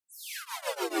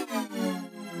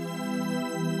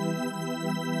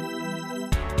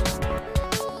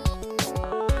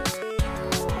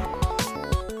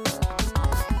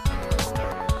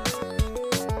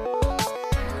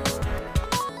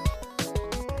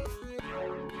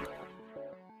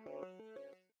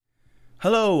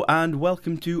Hello and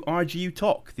welcome to RGU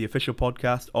Talk, the official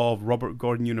podcast of Robert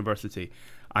Gordon University.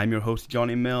 I'm your host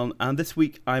Johnny Milne, and this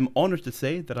week I'm honoured to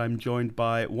say that I'm joined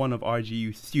by one of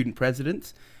RGU's student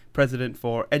presidents, President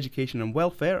for Education and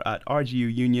Welfare at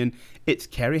RGU Union. It's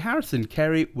Kerry Harrison.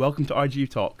 Kerry, welcome to RGU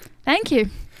Talk. Thank you.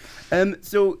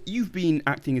 So you've been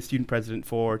acting as student president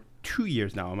for 2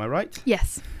 years now, am I right?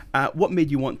 Yes. What made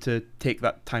you want to take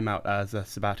that time out as a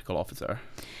sabbatical officer?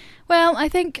 Well, I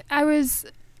think I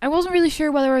wasn't really sure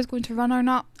whether I was going to run or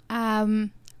not,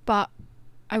 but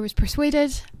I was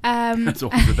persuaded. That's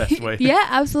always the best way. Yeah,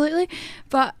 absolutely.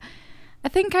 But I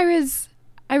think I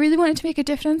really wanted to make a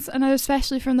difference, and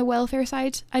especially from the welfare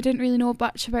side. I didn't really know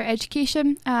much about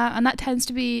education, and that tends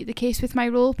to be the case with my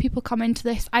role. People come into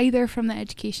this either from the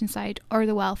education side or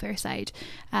the welfare side.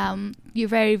 You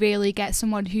very rarely get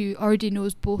someone who already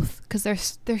knows both, because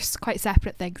they're quite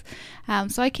separate things.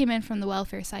 So I came in from the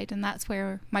welfare side, and that's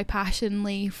where my passion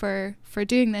lay for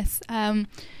doing this.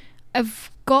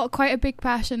 I've got quite a big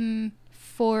passion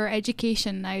for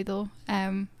education now, though.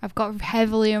 I've got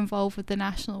heavily involved with the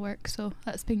national work, so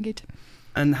that's been good.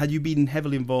 And had you been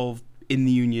heavily involved in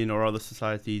the union or other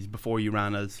societies before you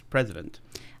ran as president?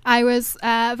 I was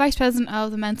vice president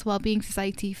of the Mental Wellbeing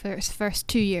Society for its first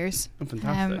 2 years. Oh,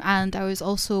 fantastic. And I was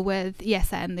also with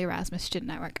ESN, the Erasmus Student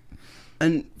Network.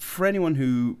 And for anyone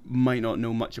who might not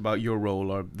know much about your role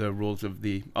or the roles of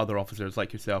the other officers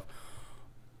like yourself,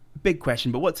 big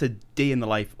question, but what's a day in the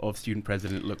life of student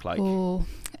president look like? Oh,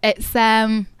 it's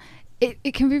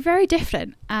it can be very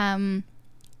different.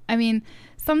 I mean,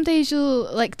 some days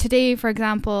like today, for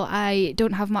example, I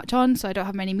don't have much on, so I don't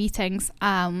have many meetings.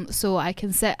 So I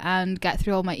can sit and get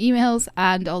through all my emails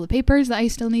and all the papers that I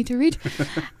still need to read.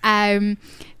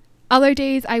 Other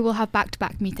days I will have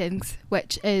back-to-back meetings,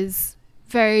 which is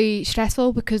very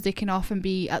stressful because they can often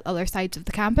be at other sides of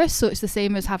the campus, so it's the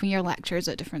same as having your lectures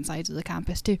at different sides of the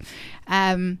campus too.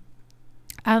 And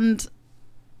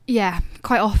yeah,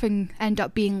 quite often end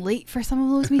up being late for some of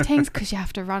those meetings because you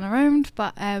have to run around,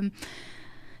 but a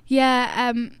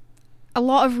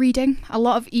lot of reading, a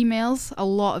lot of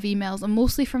emails, and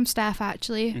mostly from staff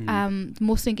actually.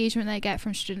 Most engagement that I get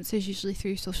from students is usually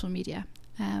through social media.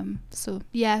 So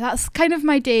yeah, that's kind of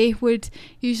my day. Would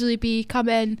usually be come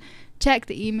in, check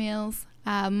the emails.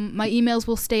 My emails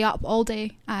will stay up all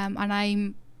day,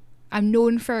 and I'm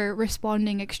known for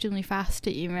responding extremely fast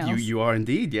to emails. You are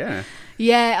indeed, yeah.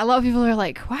 Yeah, a lot of people are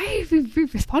like, why are we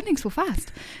responding so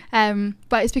fast?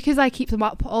 But it's because I keep them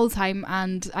up all the time,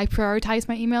 and I prioritise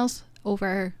my emails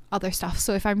over other stuff.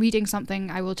 So if I'm reading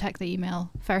something, I will check the email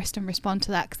first and respond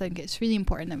to that, because I think it's really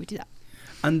important that we do that.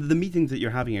 And the meetings that you're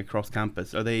having across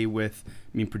campus, are they with,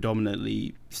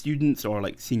 predominantly students or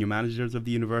like senior managers of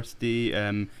the university,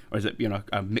 or is it,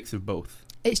 a mix of both?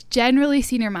 It's generally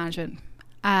senior management.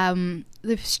 The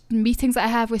meetings that I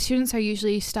have with students are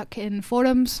usually stuck in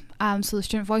forums, so the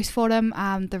Student Voice Forum,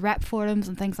 the rep forums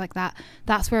and things like that.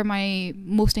 That's where my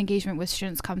most engagement with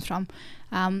students comes from.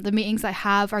 The meetings I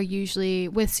have are usually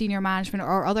with senior management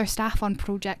or other staff on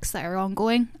projects that are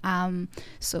ongoing.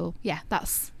 So yeah,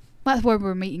 that's where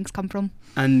our meetings come from.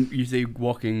 And you say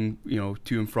walking,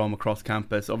 to and from across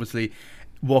campus. Obviously,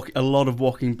 a lot of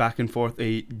walking back and forth.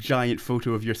 A giant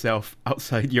photo of yourself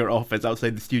outside your office,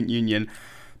 outside the student union.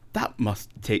 That must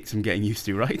take some getting used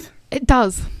to, right? It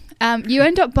does. You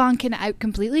end up blanking it out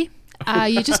completely.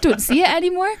 You just don't see it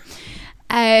anymore.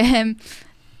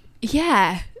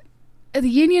 Yeah. The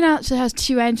union actually has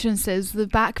 2 entrances. The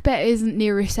back bit isn't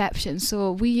near reception,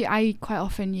 so I quite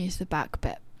often use the back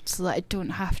bit so that I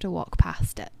don't have to walk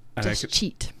past it. And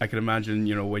cheat. I can imagine,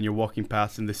 when you're walking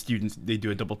past and the students, they do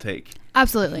a double take.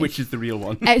 Absolutely. Which is the real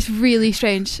one. It's really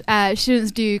strange.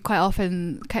 Students do quite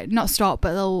often, not stop,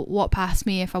 but they'll walk past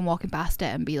me if I'm walking past it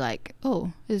and be like,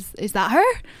 oh, is that her?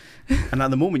 And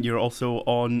at the moment, you're also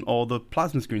on all the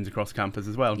plasma screens across campus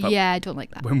as well. In fact, yeah, I don't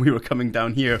like that. When we were coming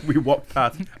down here, we walked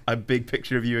past a big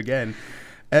picture of you again.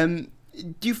 Do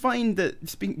you find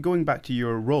that, going back to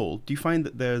your role, do you find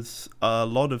that there's a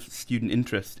lot of student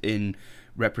interest in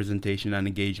representation and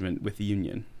engagement with the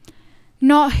union?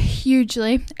 Not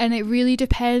hugely, and it really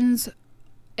depends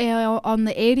on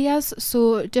the areas.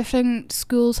 So different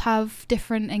schools have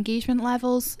different engagement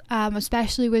levels,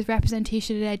 especially with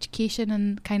representation in education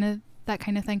and kind of that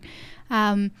kind of thing.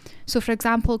 So for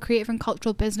example, creative and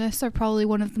cultural business are probably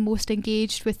one of the most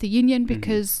engaged with the union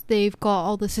because they've got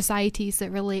all the societies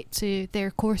that relate to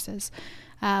their courses.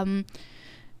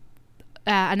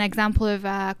 An example of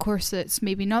a course that's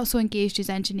maybe not so engaged is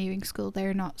engineering school.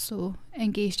 They're not so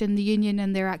engaged in the union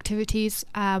and their activities,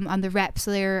 and the reps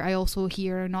there I also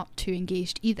hear are not too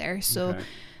engaged either. So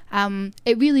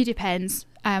it really depends,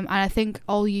 and I think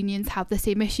all unions have the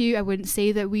same issue. I wouldn't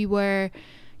say that we were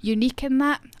unique in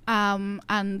that,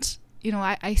 and you know,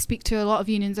 I speak to a lot of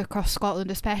unions across Scotland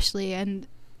especially, and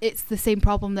it's the same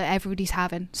problem that everybody's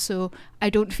having, so I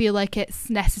don't feel like it's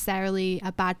necessarily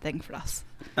a bad thing for us.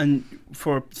 And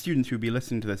for students who will be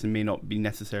listening to this and may not be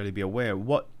necessarily be aware,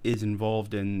 what is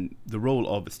involved in the role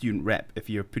of a student rep if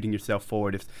you're putting yourself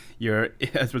forward? If you're,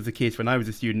 as was the case when I was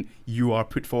a student, you are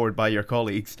put forward by your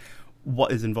colleagues,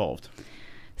 what is involved?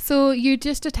 So you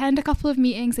just attend a couple of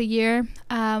meetings a year.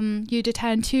 You'd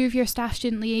attend 2 of your staff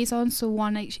student liaisons, so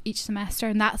 1 each semester,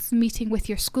 and that's meeting with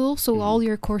your school. So all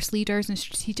your course leaders and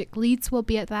strategic leads will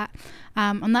be at that.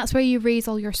 And that's where you raise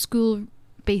all your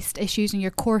school-based issues and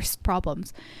your course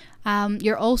problems.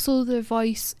 You're also the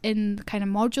voice in the kind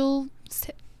of module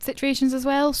situations as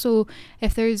well. So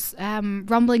if there's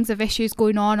rumblings of issues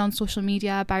going on social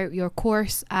media about your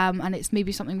course, and it's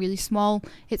maybe something really small,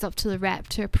 it's up to the rep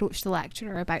to approach the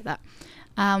lecturer about that.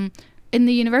 In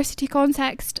the university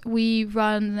context, we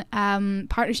run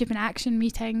partnership and action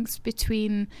meetings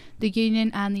between the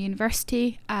union and the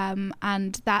university,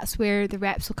 and that's where the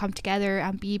reps will come together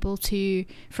and be able to,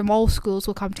 from all schools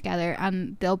will come together,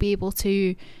 and they'll be able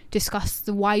to discuss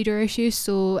the wider issues.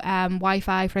 So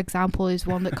Wi-Fi, for example, is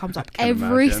one that comes up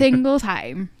every single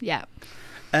time. Yeah.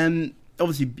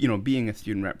 Obviously, you know, being a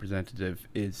student representative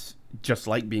is just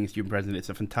like being a student president. It's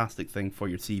a fantastic thing for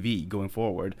your CV going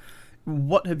forward.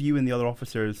 What have you and the other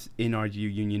officers in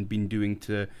RGU Union been doing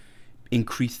to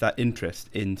increase that interest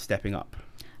in stepping up?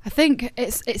 I think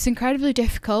it's incredibly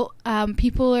difficult.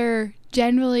 People are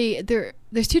generally,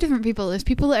 there's 2 different people. There's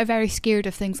people that are very scared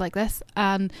of things like this,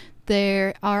 and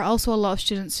there are also a lot of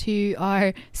students who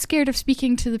are scared of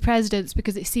speaking to the presidents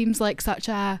because it seems like such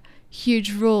a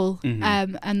huge role,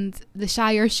 and the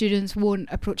shyer students won't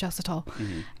approach us at all.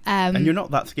 And you're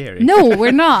not that scary. No,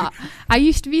 we're not. I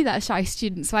used to be that shy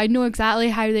student, so I know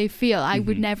exactly how they feel. I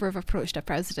would never have approached a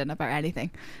president about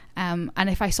anything, and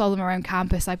if I saw them around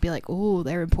campus, I'd be like, oh,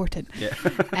 they're important.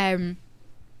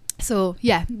 So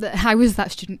yeah, I was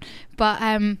that student, but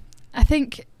I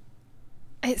think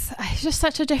it's just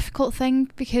such a difficult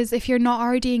thing, because if you're not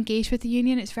already engaged with the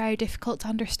union, it's very difficult to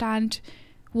understand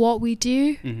what we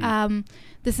do.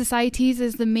 The societies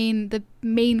is the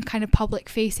main kind of public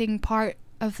facing part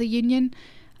of the union,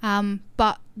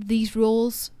 but these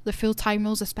roles, the full-time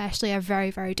roles especially, are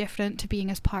very, very different to being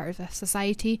as part of a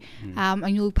society,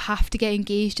 and you'll have to get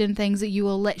engaged in things that you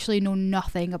will literally know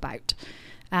nothing about.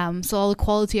 So all the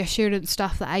quality assurance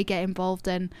stuff that I get involved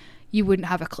in, you wouldn't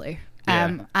have a clue.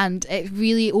 And it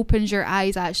really opens your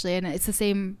eyes, actually, and it's the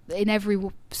same in every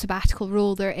sabbatical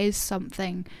role. There is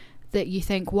something that you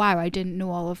think, wow, I didn't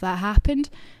know all of that happened.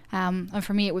 And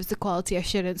for me, it was the quality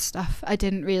assurance stuff. I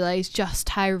didn't realise just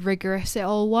how rigorous it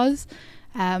all was,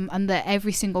 and that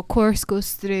every single course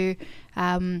goes through,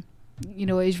 you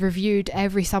know, is reviewed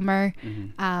every summer,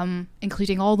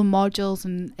 including all the modules,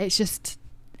 and it's just,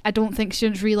 I don't think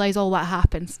students realise all that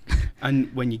happens.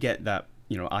 And when you get that,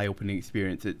 you know, eye-opening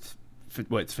experience, it's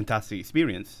a fantastic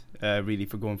experience, really,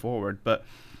 for going forward. But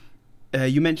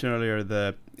you mentioned earlier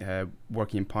the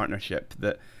working in partnership,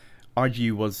 that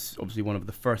RGU was obviously one of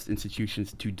the first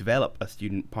institutions to develop a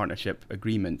student partnership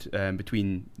agreement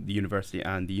between the university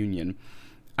and the union.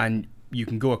 And you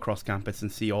can go across campus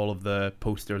and see all of the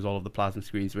posters, all of the plasma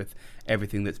screens with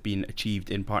everything that's been achieved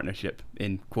in partnership,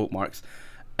 in quote marks.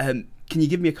 Can you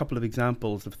give me a couple of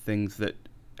examples of things that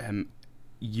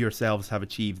yourselves have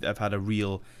achieved that have had a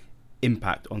real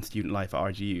impact on student life at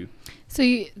RGU?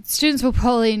 So students will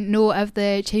probably know of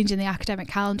the change in the academic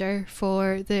calendar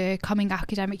for the coming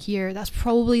academic year. That's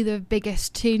probably the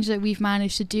biggest change that we've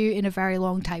managed to do in a very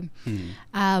long time.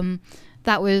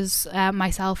 That was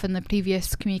myself and the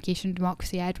previous Communication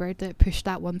Democracy Edward that pushed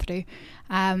that one through,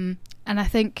 and I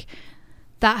think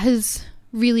that has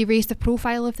really raised the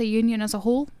profile of the union as a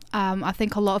whole. I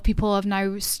think a lot of people have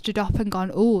now stood up and gone,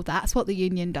 oh, that's what the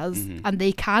union does, and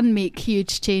they can make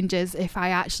huge changes if I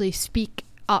actually speak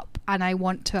up and I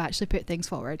want to actually put things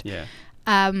forward.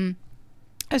 I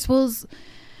suppose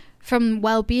from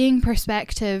well-being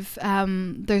perspective,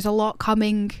 there's a lot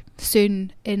coming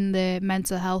soon in the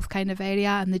mental health kind of area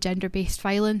and the gender-based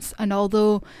violence, and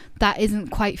although that isn't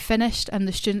quite finished and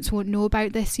the students won't know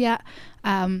about this yet,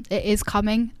 it is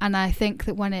coming, and I think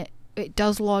that when it it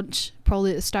does launch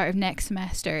probably at the start of next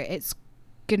semester, it's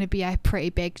going to be a pretty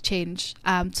big change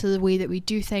to the way that we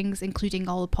do things, including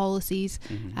all the policies,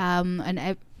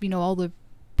 and all the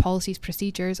policies,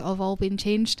 procedures have all been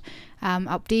changed,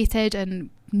 updated, and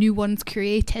new ones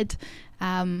created,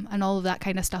 and all of that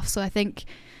kind of stuff. So I think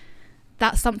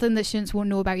that's something that students won't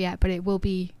know about yet, but it will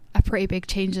be a pretty big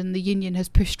change, and the union has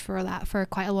pushed for that for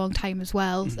quite a long time as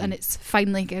well, and it's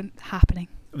finally happening.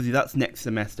 Obviously, that's next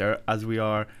semester, as we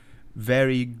are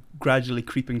very gradually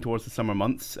creeping towards the summer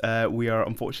months. We are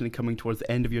unfortunately coming towards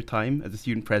the end of your time as a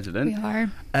student president. We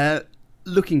are.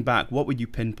 Looking back, what would you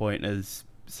pinpoint as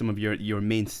some of your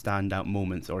main standout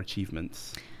moments or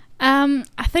achievements?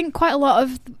 I think quite a lot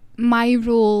of my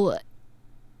role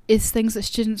is things that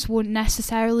students won't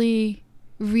necessarily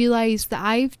realise that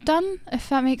I've done, if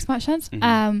that makes much sense.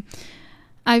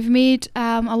 I've made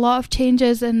a lot of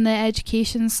changes in the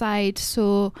education side,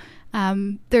 so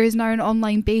there is now an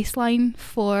online baseline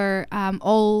for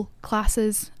all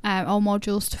classes, all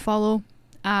modules to follow,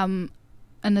 and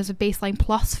there's a baseline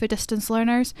plus for distance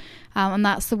learners, and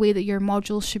that's the way that your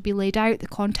modules should be laid out, the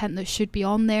content that should be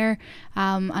on there,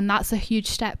 and that's a huge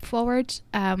step forward.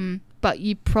 But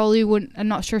you probably won't, I'm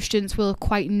not sure students will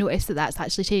quite notice that that's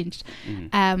actually changed.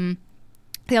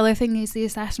 The other thing is the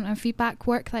assessment and feedback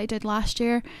work that I did last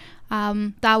year.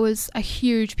 That was a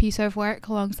huge piece of work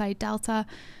alongside Delta,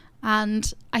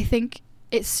 and I think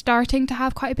it's starting to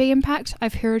have quite a big impact.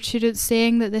 I've heard students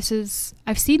saying that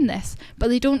I've seen this, but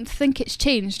they don't think it's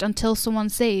changed until someone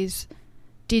says,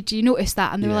 did you notice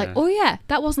that? And they're like, oh yeah,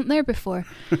 that wasn't there before.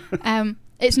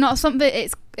 It's not something,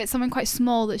 it's something quite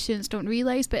small that students don't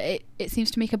realise, but it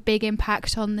seems to make a big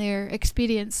impact on their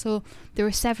experience. So there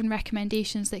were 7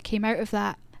 recommendations that came out of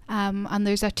that, and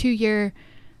there's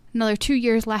another 2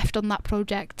 years left on that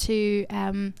project to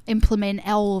implement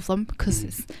all of them,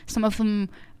 because some of them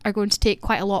are going to take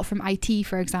quite a lot from IT,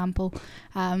 for example,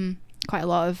 quite a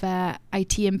lot of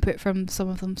IT input from some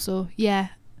of them. So yeah,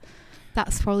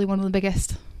 that's probably one of the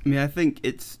biggest. I mean, I think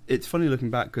it's funny looking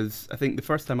back, because I think the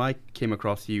first time I came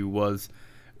across you was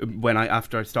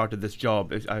after I started this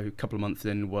job, a couple of months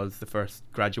in, was the first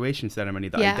graduation ceremony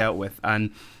that I dealt with,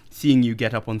 and seeing you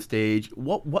get up on stage,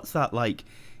 what's that like?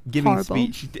 Giving a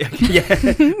speech,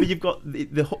 but you've got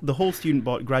the whole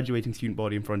graduating student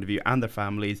body in front of you and their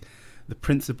families, the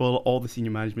principal, all the senior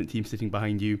management team sitting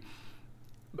behind you.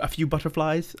 A few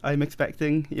butterflies, I'm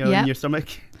expecting, in your stomach.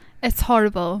 It's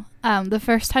horrible. The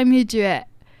first time you do it,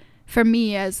 for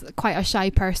me as quite a shy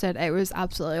person, it was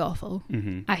absolutely awful.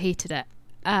 I hated it.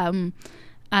 And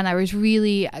I was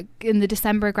really, in the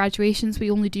December graduations,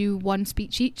 we only do 1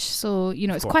 speech each, so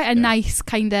it's quite a nice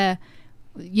kind of,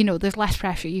 there's less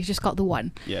pressure, you've just got the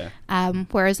 1.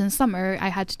 Whereas in summer I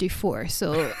had to do 4,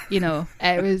 so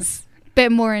it was a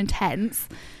bit more intense.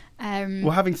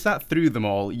 Well, having sat through them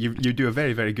all, you do a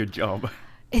very, very good job.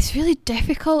 It's really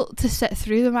difficult to sit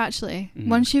through them, actually.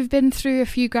 Once you've been through a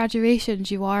few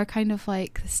graduations, you are kind of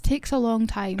like, this takes a long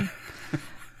time.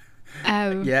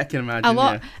 I can imagine. A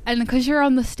lot, and because you're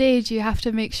on the stage, you have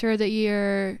to make sure that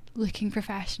you're looking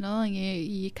professional, and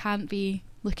you can't be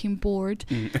looking bored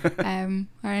or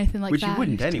anything like that. Which you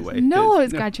wouldn't anyway. No,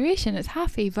 it's graduation, it's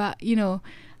happy, but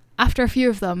after a few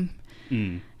of them,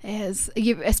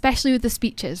 especially with the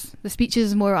speeches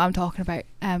is more what I'm talking about,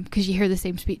 because you hear the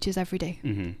same speeches every day.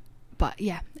 But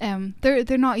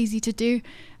they're not easy to do,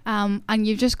 and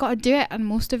you've just got to do it, and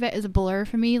most of it is a blur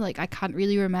for me. Like, I can't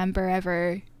really remember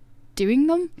ever doing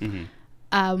them.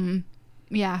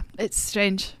 It's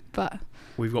strange, but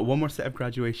we've got one more set of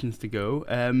graduations to go.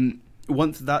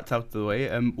 Once that's out of the way,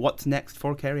 what's next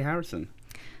for Kerry Harrison?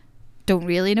 Don't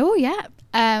really know yet.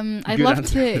 I'd love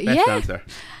answer. to. Best answer.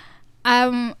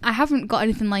 I haven't got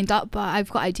anything lined up, but I've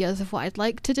got ideas of what I'd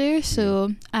like to do.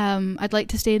 So I'd like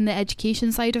to stay in the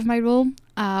education side of my role,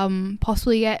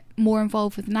 possibly get more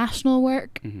involved with national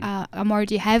work. I'm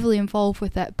already heavily involved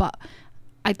with it, but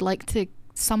I'd like to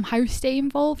somehow stay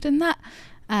involved in that.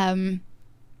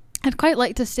 I'd quite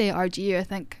like to stay at RGU, I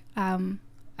think.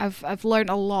 I've learned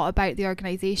a lot about the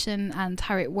organisation and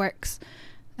how it works.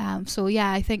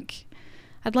 I think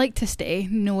I'd like to stay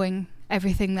knowing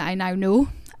everything that I now know.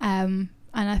 And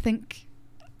I think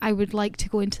I would like to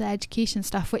go into the education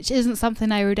stuff, which isn't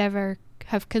something I would ever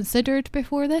have considered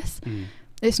before this.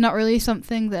 It's not really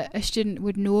something that a student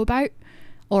would know about,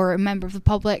 or a member of the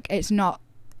public. It's not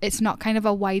kind of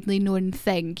a widely known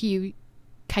thing. You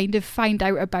kind of find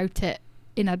out about it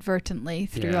inadvertently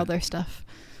through other stuff.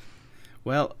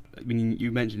 Well, I mean,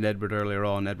 you mentioned Edward earlier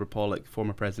on, Edward Pollock,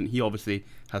 former president. He obviously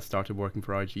has started working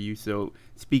for RGU. So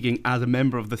speaking as a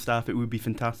member of the staff, it would be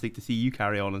fantastic to see you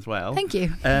carry on as well. Thank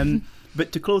you.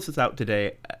 But to close us out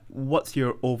today, what's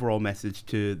your overall message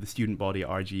to the student body at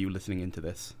RGU listening into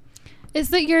this? It's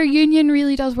that your union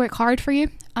really does work hard for you.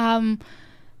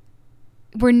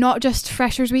 We're not just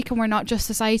Freshers Week, and we're not just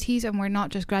societies, and we're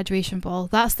not just graduation ball.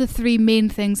 That's the three main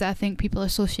things that I think people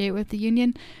associate with the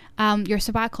union. Your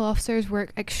sabbatical officers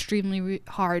work extremely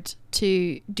hard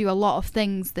to do a lot of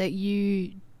things that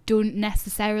you don't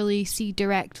necessarily see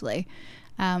directly.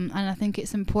 And I think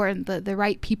it's important that the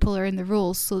right people are in the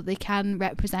roles so that they can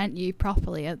represent you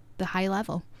properly at the high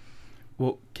level.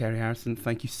 Well, Kerry Harrison,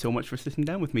 thank you so much for sitting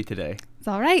down with me today. It's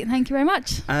all right. Thank you very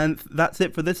much. And that's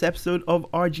it for this episode of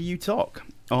RGU Talk.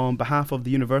 On behalf of the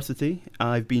university,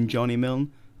 I've been Johnny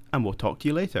Milne, and we'll talk to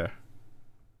you later.